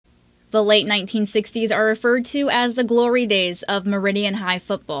The late 1960s are referred to as the glory days of Meridian High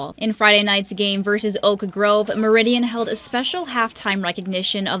football. In Friday night's game versus Oak Grove, Meridian held a special halftime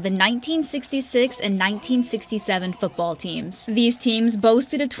recognition of the 1966 and 1967 football teams. These teams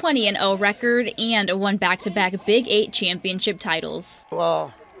boasted a 20-0 record and won back-to-back Big 8 championship titles.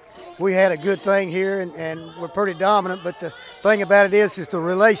 Well, we had a good thing here, and we're pretty dominant, but the thing about it is the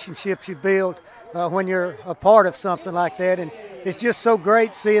relationships you build when you're a part of something like that. And it's just so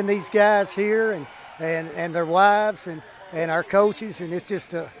great seeing these guys here and their wives and our coaches, and it's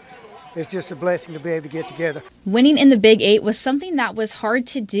just a blessing to be able to get together. Winning in the Big 8 was something that was hard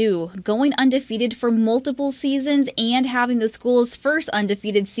to do. Going undefeated for multiple seasons and having the school's first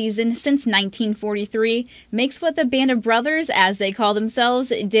undefeated season since 1943 makes what the Band of Brothers, as they call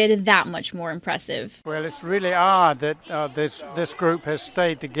themselves, did that much more impressive. Well, it's really odd that this group has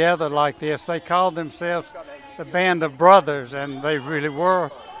stayed together like this. They called themselves the Band of Brothers, and they really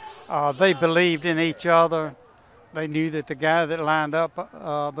were. They believed in each other. They knew that the guy that lined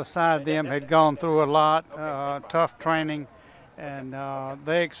up beside them had gone through a lot, tough training, and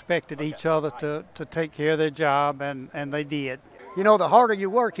they expected each other to take care of their job, and they did. You know, the harder you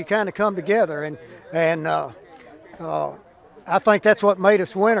work, you kind of come together, and I think that's what made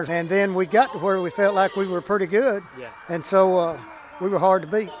us winners. And then we got to where we felt like we were pretty good, and so we were hard to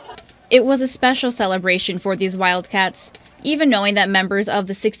beat. It was a special celebration for these Wildcats. Even knowing that members of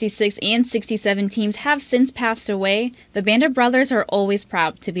the 66 and 67 teams have since passed away, the Band of Brothers are always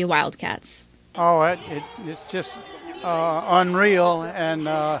proud to be Wildcats. Oh, it's just unreal, and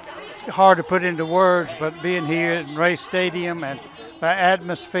it's hard to put into words, but being here at Race Stadium and the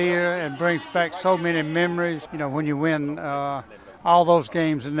atmosphere, and brings back so many memories. You know, when you win all those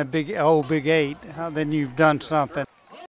games in the Big 8, then you've done something.